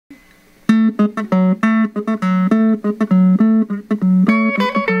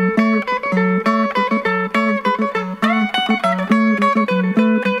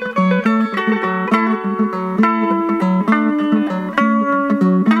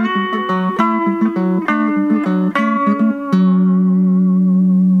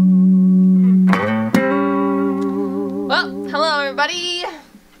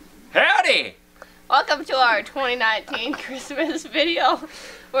Howdy! Welcome to our 2019 Christmas video.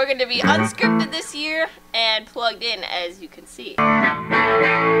 We're going to be unscripted this year and plugged in, as you can see.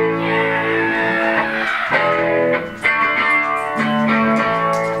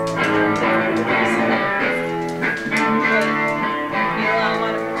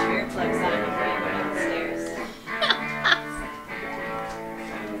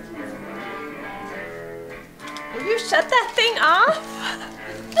 Will you shut that thing off?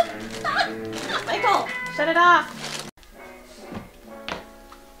 Michael, shut it off.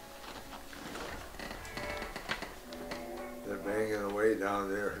 They're banging away down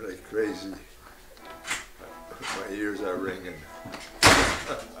there like crazy. My ears are ringing.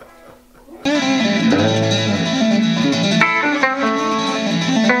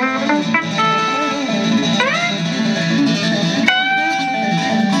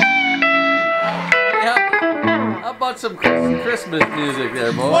 How about some Christmas music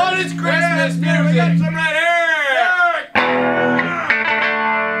there, boy? What is Christmas music? We got some right here!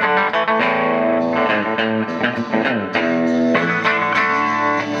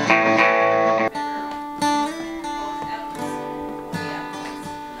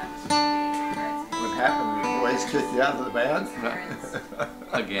 What happened? The boys kicked you out of the band?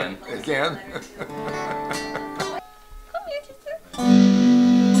 Again. Again? Come here, sister.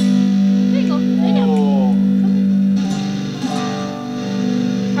 There you go. Lay down.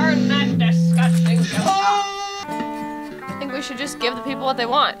 Turn that disgusting joke off. I think we should just give the people what they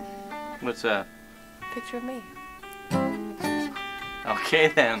want. What's that? Picture of me. Okay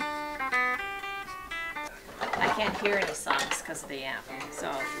then. I can't hear any songs because of the amp,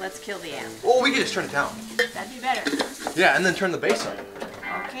 so let's kill the amp. Oh, we can just turn it down. That'd be better. Yeah, and then turn the bass up.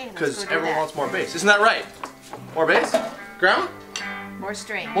 Okay, let's Because go do everyone that. wants more bass. Isn't that right? More bass? Grandma? More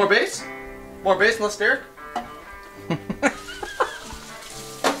string. More bass? More bass and less Derek? I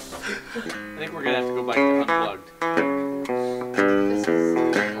think we're gonna have to go back to unplugged. This is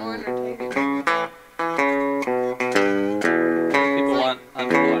more entertaining. People want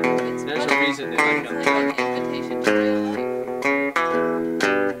unplugged. There's a reason they like It's like unplugged. an invitation to real life.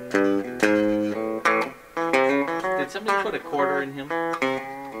 Did somebody put a quarter in him?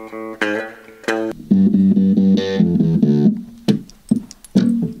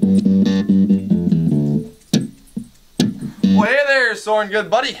 Well, hey there, Soren, good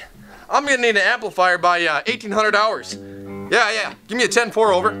buddy. I'm gonna need an amplifier by 1800 hours. Yeah. Give me a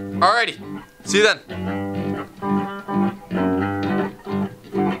 10-4 over. Alrighty. See you then.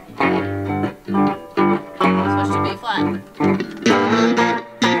 Switch to B flat.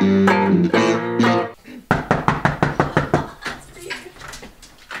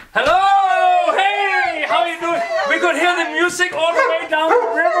 Hello! Hey! How you doing? We could hear the music all the way down the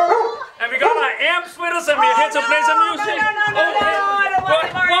river. And we got our amps with us and we're here to play some music. I don't want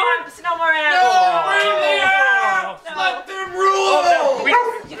any more amps. No more amps. Let them rule!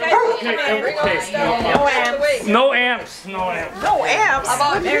 You guys No amps. No amps. No amps? How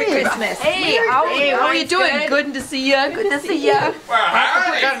about Merry Christmas? Hey, how are you doing? Good to see ya. Good to see ya.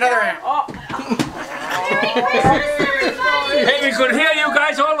 Got another amp. Hey, we could hear you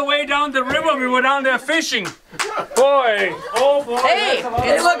guys all the way down the river. We were down there fishing. Boy. Oh, boy. Hey,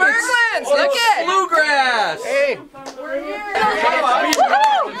 it's the Birkelands. Look at Bluegrass! Hey!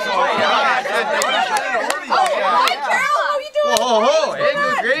 Oh, Hey,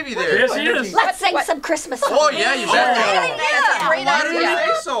 good gravy there. Yes, he is. Let's sing some Christmas songs. Oh, yeah, you bet. That's a great Why did you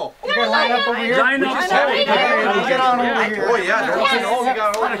idea. say so? Line up. Oh, yeah. I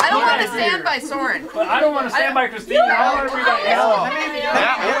don't want to stand by Soren. But I don't want to stand by Christine. I want to be by Ella.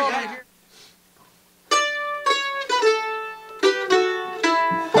 Yeah.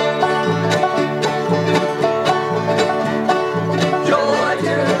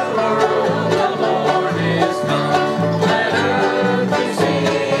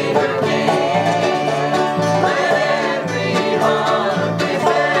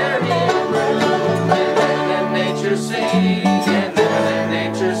 Nature sing, and heaven,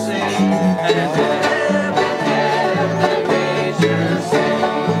 nature sing.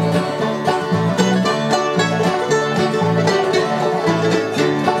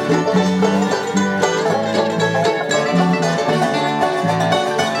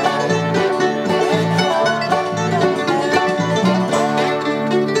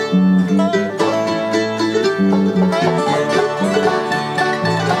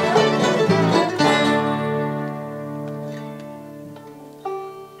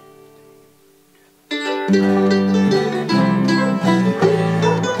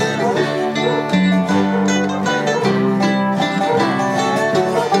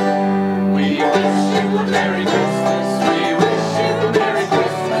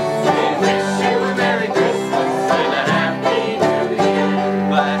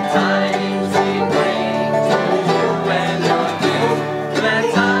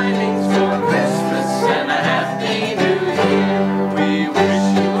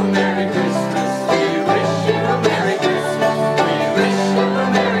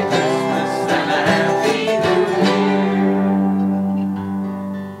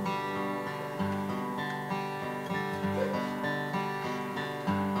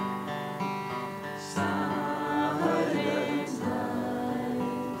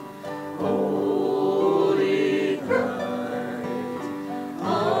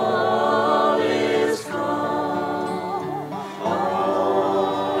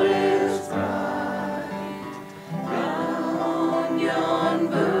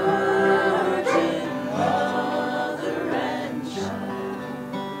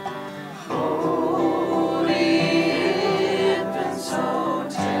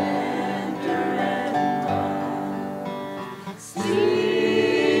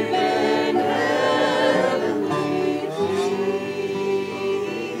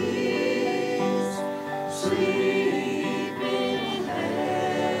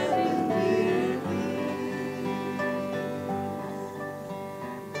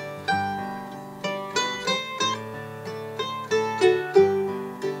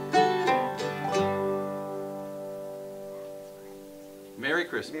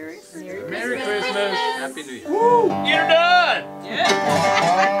 Merry Christmas. Happy New Year. Woo! You're done.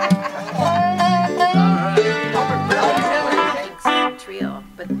 Trio,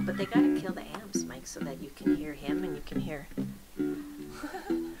 but they gotta kill the amps, Mike, so that you can hear him and you can hear.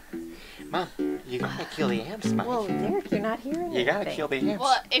 Mom, you gotta kill the amps, Mike. Well, Derek, you're not hearing You gotta anything. kill the amps.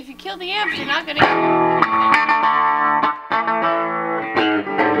 Well, if you kill the amps, you're not gonna.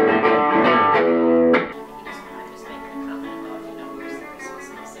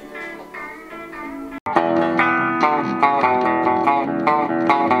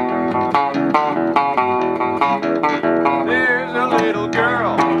 There's a little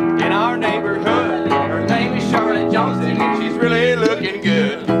girl in our neighborhood. Her name is Charlotte Johnson, and she's really looking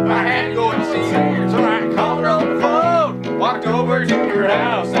good. I had to go and see her, so I called her on the phone. Walked over to her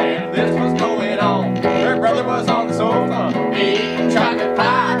house, and this was going on. Her brother was on the sofa, eating chocolate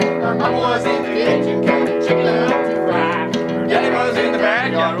pie. Her mama was in the kitchen, cutting chicken up to fry. Her daddy was in the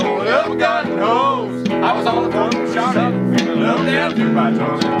backyard, rolling up a gun and hose. I was on the phone with Charlotte, feeling up down to my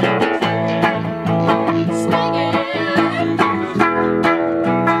toes.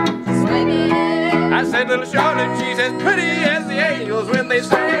 I said, little Charlotte, she's as pretty as the angels when they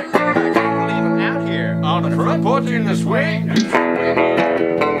sing. I can't leave them out here on the front porch in the swing.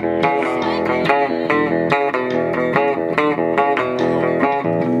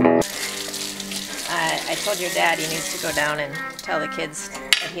 I told your dad he needs to go down and tell the kids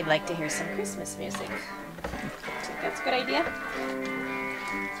that he'd like to hear some Christmas music. Think that's a good idea?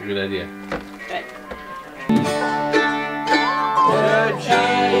 It's a good idea. Good.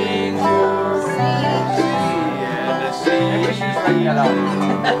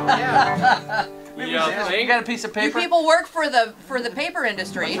 You got a piece of You paper? people work for the paper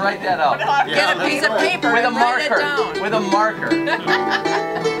industry. Let's write that out. Get a piece of paper With a and write it marker. down. With a marker.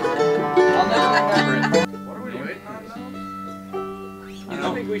 I'll never remember it. What are we waiting on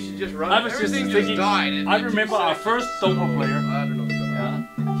now? I think we should just run. I was just Everything thinking, died. I remember our first double player. I don't know.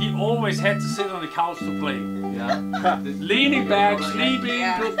 He always had to sit on the couch to play. Yeah. Leaning back, sleeping,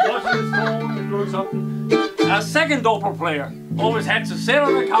 just watching his phone and doing something. Our second double player always had to sit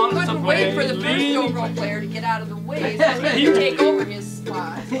on the couch to Couldn't play. wait for the first leaning dobro player to get out of the way so he could take over his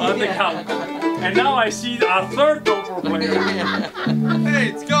spot. on the couch. And now I see our third double player. Hey,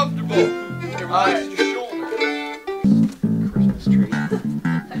 it's comfortable. Your eyes and your shoulder. Christmas tree.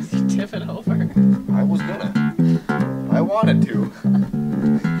 Tip it over. I was gonna. I wanted to.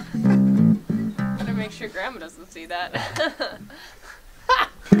 Better make sure Grandma doesn't see that.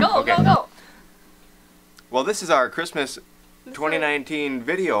 Go, go, go. Well, this is our Christmas 2019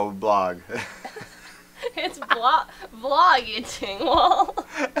 video blog. It's vlogging. Well.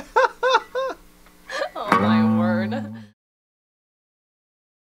 Oh my word.